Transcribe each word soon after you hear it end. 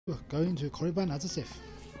Going to Korriban as a Sith.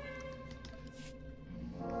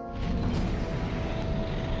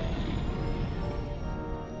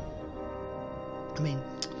 I mean,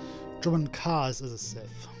 Dromund Kaas as a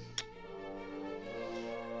Sith.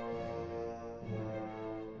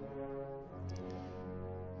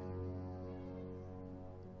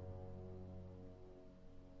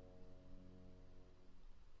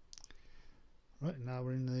 Right, now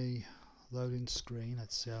we're in the loading screen.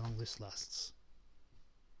 Let's see how long this lasts.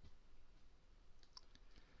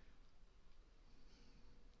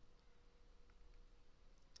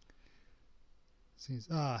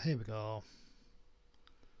 Here we go.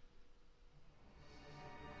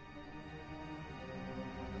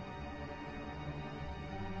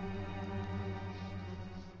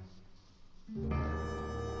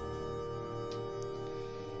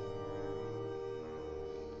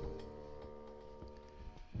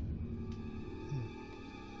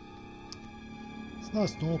 It's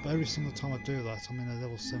nice normal, but every single time I do that, I'm in a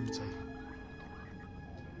level 70.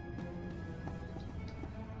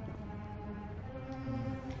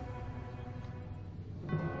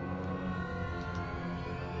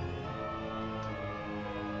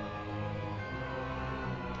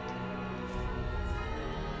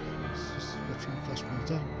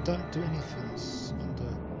 Don't do anything that's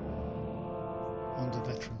under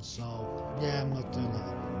veterans, so yeah, I'm not doing that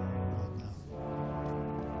right now.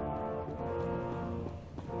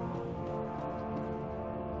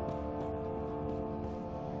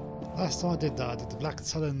 Last time I did that, I did the Black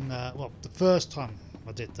Talon, well, the first time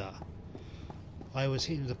I did that, I was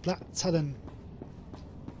hitting the Black Talon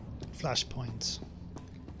flashpoint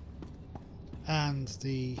and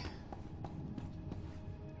the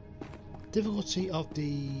difficulty of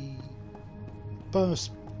the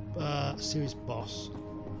bonus series boss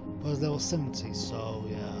was level 70, so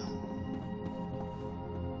yeah.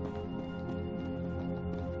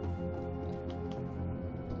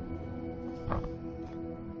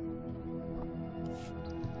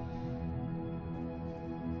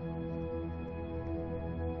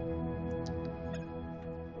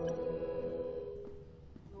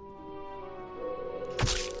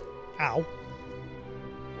 Ow.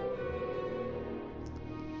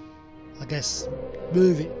 I guess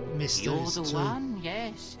move it, mister. You're the one,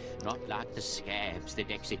 yes. Not like the scabs that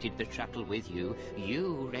exited the shuttle with you.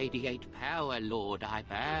 You radiate power, Lord. I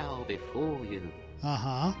bow before you.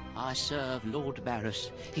 Uh-huh. I serve Lord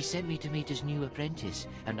Barris. He sent me to meet his new apprentice,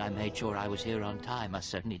 and I made sure I was here on time. I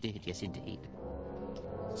certainly did, yes indeed.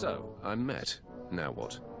 So, I'm met. Now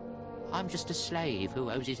what? I'm just a slave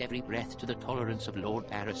who owes his every breath to the tolerance of Lord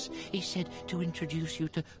Barris. He said to introduce you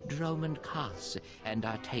to Dromund Kaas, and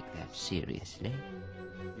I take that seriously.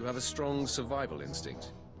 You have a strong survival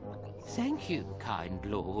instinct. Thank you, kind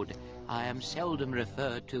lord. I am seldom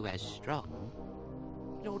referred to as strong.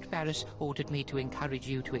 Lord Barris ordered me to encourage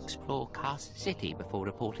you to explore Kaas City before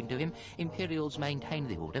reporting to him. Imperials maintain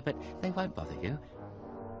the order, but they won't bother you.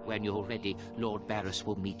 When you're ready, Lord Barris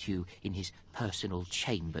will meet you in his personal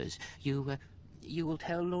chambers. You will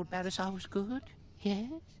tell Lord Barris I was good? Yes?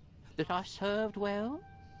 That I served well?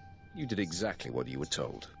 You did exactly what you were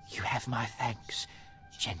told. You have my thanks,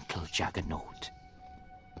 gentle Juggernaut.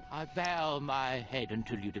 I bow my head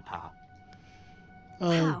until you depart.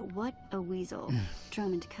 Wow, what a weasel.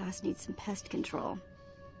 Dromund Kaas needs some pest control.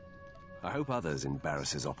 I hope others in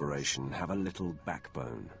Barris's operation have a little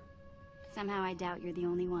backbone. Somehow I doubt you're the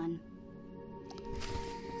only one.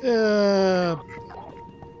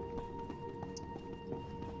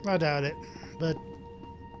 I doubt it, but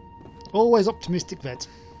always optimistic, vet.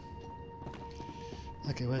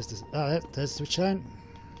 Okay, where's this? There's the switch line.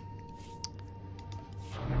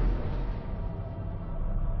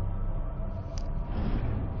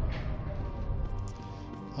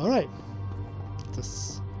 All right.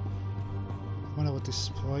 This. I wonder what this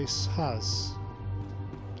place has.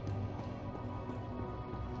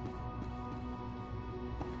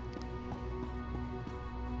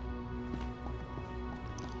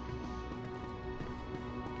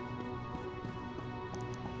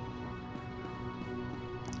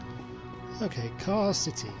 Okay, Kaas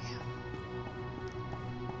City.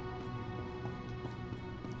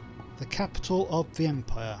 The capital of the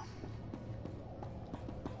Empire.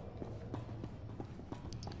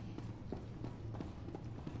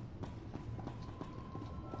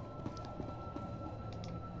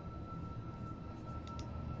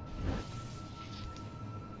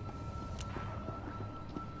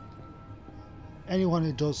 Anyone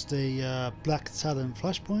who does the Black Talon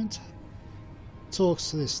flashpoint talks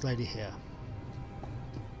to this lady here.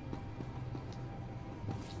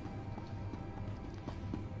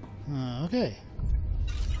 Okay.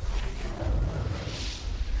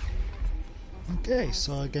 Okay,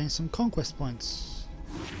 so I gained some conquest points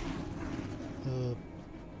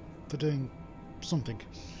for doing something.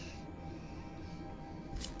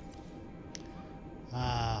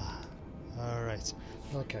 Ah, alright.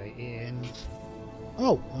 Okay,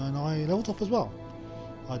 oh, and I leveled up as well.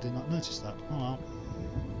 I did not notice that. Oh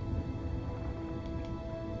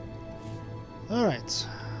well. Alright.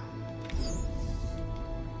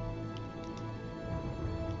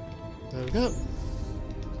 There we go.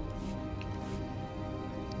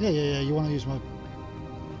 Yeah, you want to use my...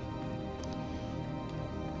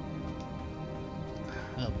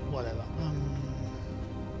 Oh, whatever.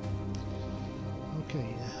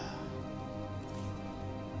 Okay.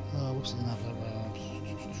 What's the number?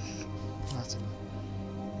 That's it.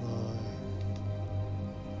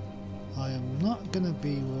 I am not going to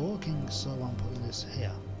be walking, so I'm putting this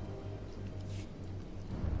here.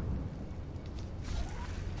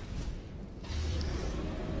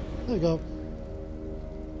 There we go.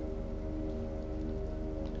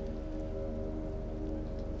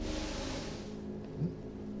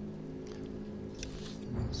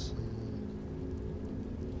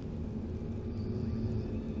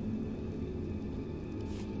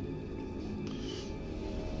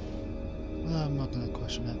 I'm not going to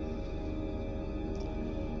question it.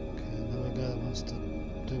 Okay, there we go, that wants to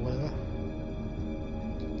do whatever.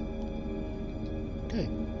 Okay.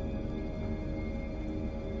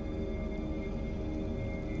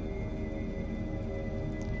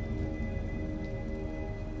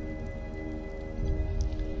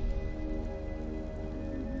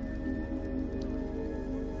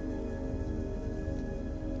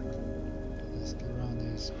 Let's get around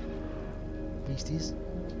these beasties.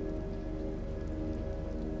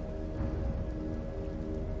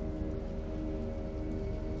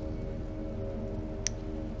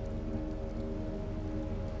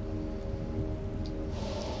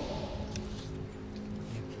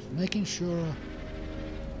 Making sure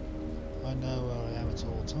I know where I am at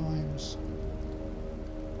all times.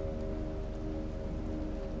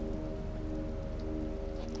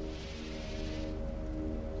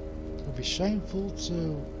 It would be shameful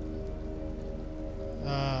to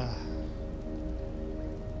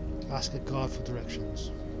ask a guard for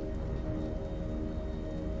directions.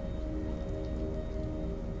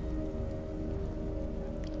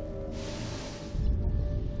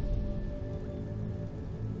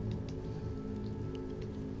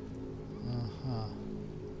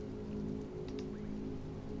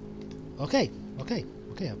 Okay.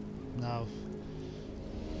 Now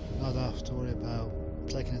I don't have to worry about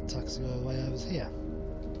taking a taxi all the way over here.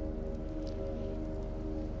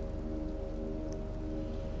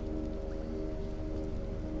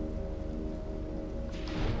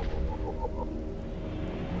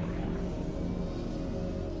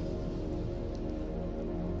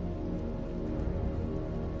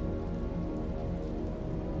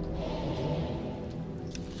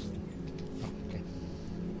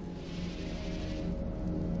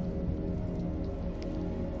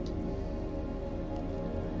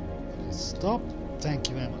 Stop. Thank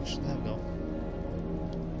you very much. There we go.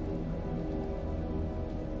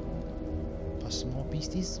 Plus some more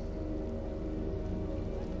beasties.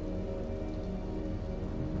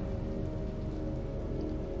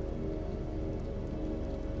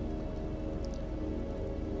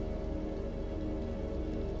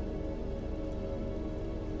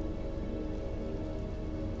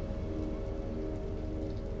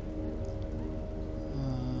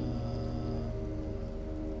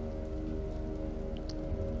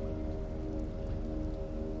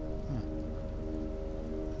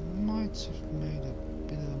 Have made a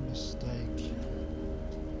bit of a mistake.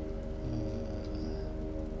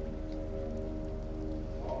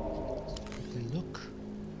 Quickly look.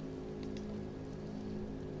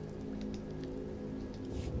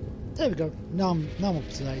 There we go. Now I'm up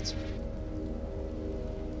to date.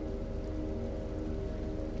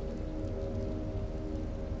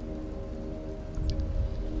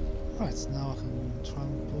 Right, now I can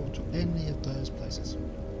transport to any of those places.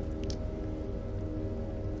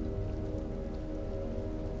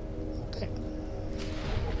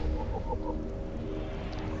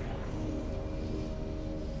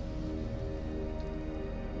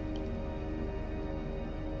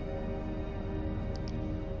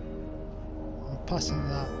 Passing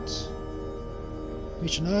that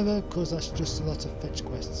mission over because that's just a lot of fetch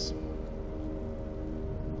quests.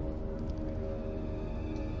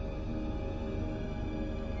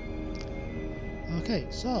 Okay,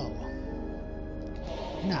 so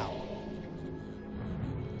now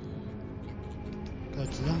go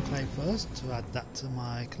to the Enclave first to add that to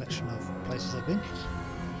my collection of places I've been.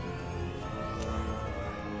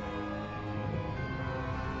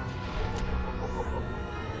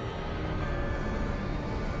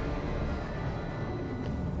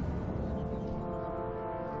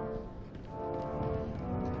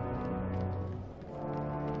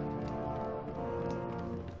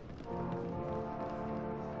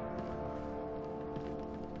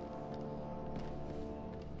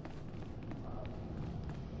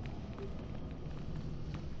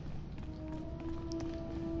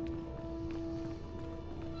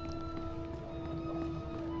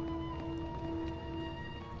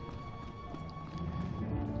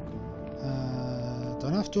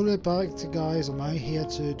 With all respect, guys, I'm only here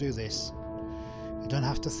to do this. You don't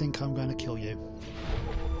have to think I'm going to kill you.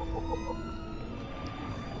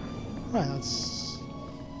 Right, that's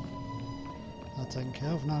taken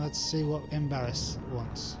care of. Now let's see what Embarrass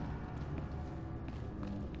wants.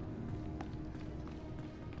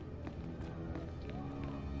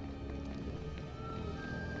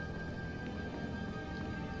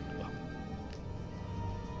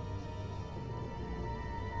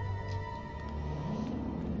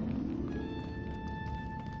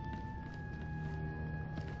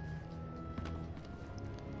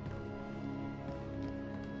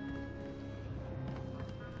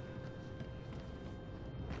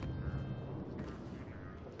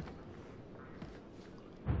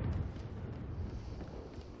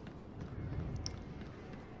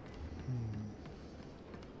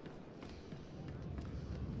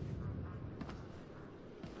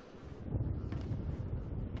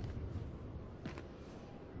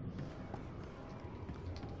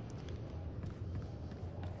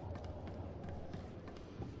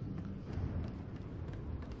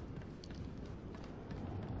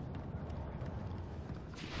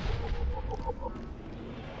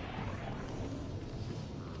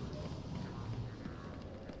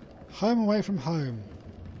 Home away from home.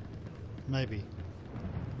 Maybe.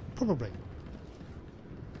 Probably.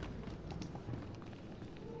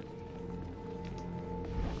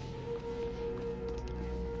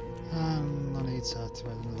 I need to add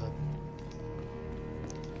another.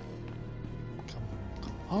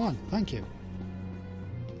 Come on, thank you.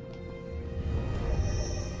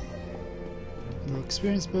 Another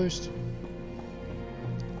experience boost.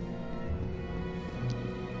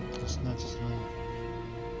 Just noticed my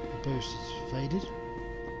boost is faded.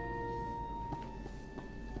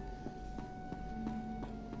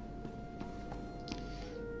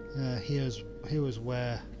 Here was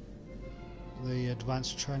where the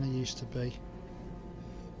advanced trainer used to be.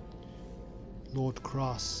 Lord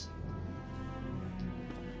Kaas.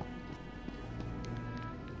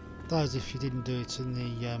 That was if you didn't do it in the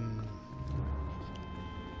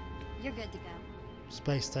You're good to go.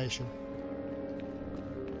 space station.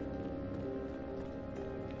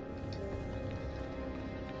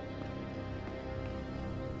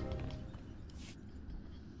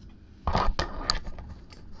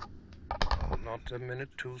 Not a minute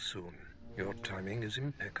too soon. Your timing is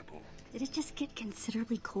impeccable. Did it just get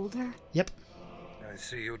considerably colder? Yep. I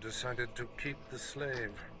see you decided to keep the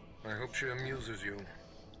slave. I hope she amuses you.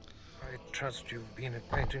 I trust you've been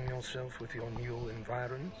acquainting yourself with your new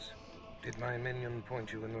environs. Did my minion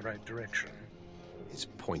point you in the right direction? His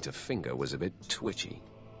pointer finger was a bit twitchy.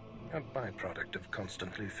 A byproduct of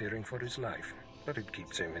constantly fearing for his life. But it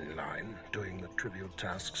keeps him in line, doing the trivial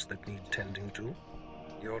tasks that need tending to.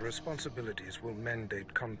 Your responsibilities will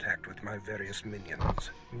mandate contact with my various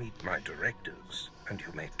minions, meet my directives, and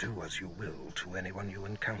you may do as you will to anyone you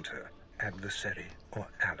encounter, adversary or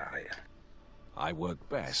ally. I work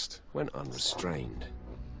best when unrestrained.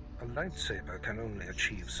 A lightsaber can only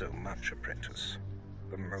achieve so much, apprentice.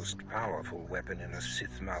 The most powerful weapon in a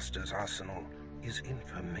Sith Master's arsenal is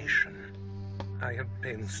information. I have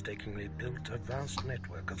painstakingly built a vast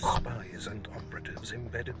network of spies and operatives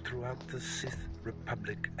embedded throughout the Sith,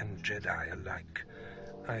 Republic, and Jedi alike.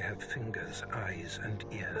 I have fingers, eyes, and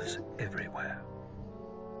ears everywhere.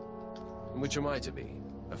 Which am I to be?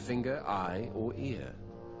 A finger, eye, or ear?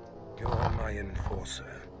 You're my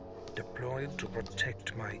enforcer, deployed to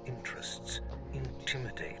protect my interests,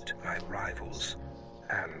 intimidate my rivals,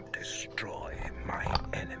 and destroy my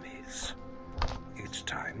enemies. It's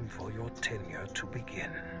time for your tenure to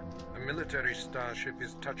begin. A military starship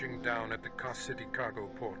is touching down at the Kaas City cargo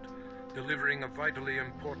port, delivering a vitally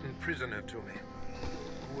important prisoner to me.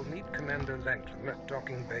 You will meet Commander Langton at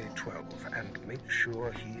Docking Bay 12 and make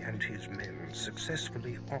sure he and his men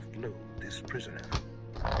successfully offload this prisoner.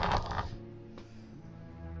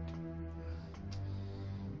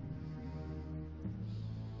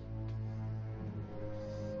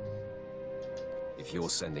 If you're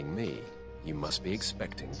sending me, you must be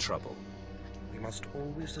expecting trouble. We must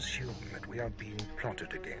always assume that we are being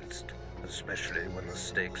plotted against, especially when the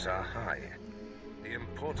stakes are high. The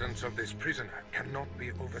importance of this prisoner cannot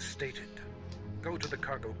be overstated. Go to the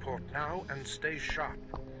cargo port now and stay sharp.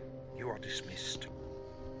 You are dismissed.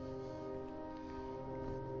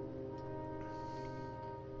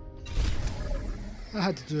 I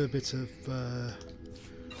had to do a bit of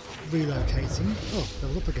relocating. Oh,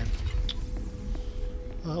 level up again.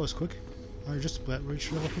 Oh, that was quick. I just about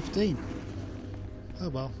reached level 15. Oh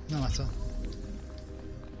well, no matter.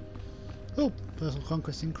 Oh, personal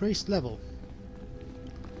conquest increased level.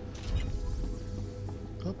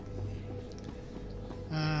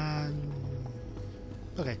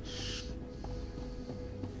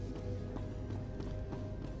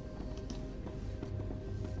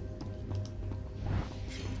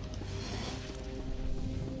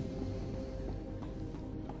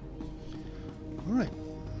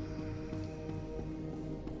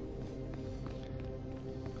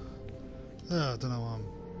 I don't know. I'm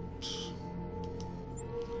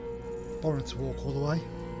boring to walk all the way.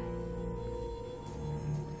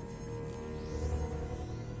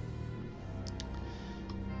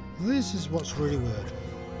 This is what's really weird.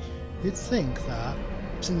 You'd think that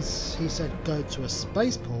since he said go to a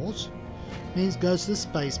spaceport, means go to the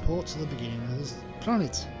spaceport to the beginning of this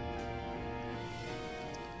planet.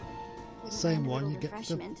 Same one, you get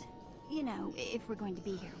the... You know, if we're going to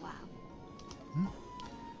be here a while.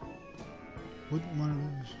 Wouldn't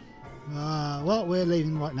want to... well, we're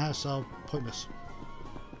leaving right now, so pointless.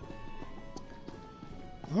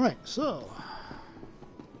 Alright, so...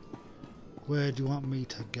 where do you want me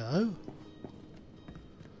to go?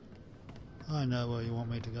 I know where you want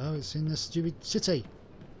me to go. It's in the stupid city.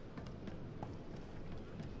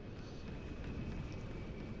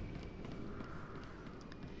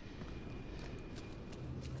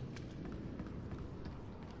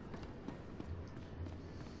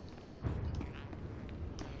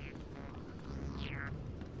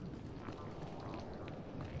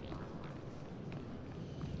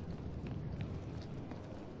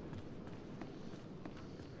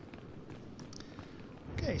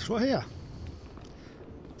 Okay, it's right here.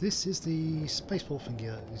 This is the spaceport thingy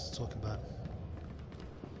that he's talking about.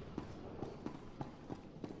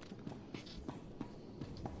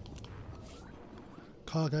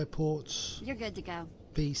 Cargo ports. You're good to go.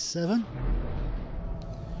 B7.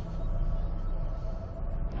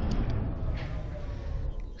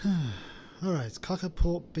 Alright, cargo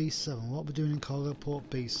port B7. What are we doing in cargo port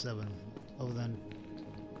B7? Other than...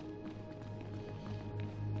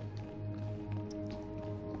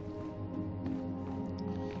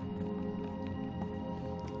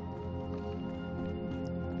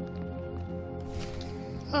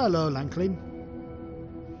 hello, Lanklin.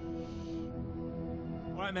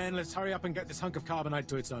 Alright, man, let's hurry up and get this hunk of carbonite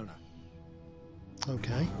to its owner.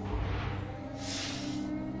 Okay.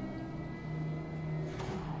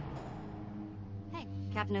 Hey,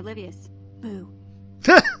 Captain Oblivious. Boo.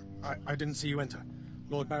 I didn't see you enter.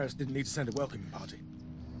 Lord Barris didn't need to send a welcoming party.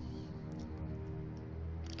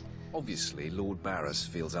 Obviously, Lord Barris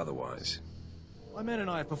feels otherwise. My men and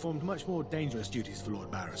I have performed much more dangerous duties for Lord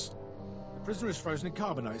Barris. The prisoner is frozen in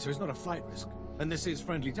carbonite, so he's not a flight risk. And this is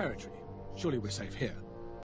friendly territory. Surely we're safe here.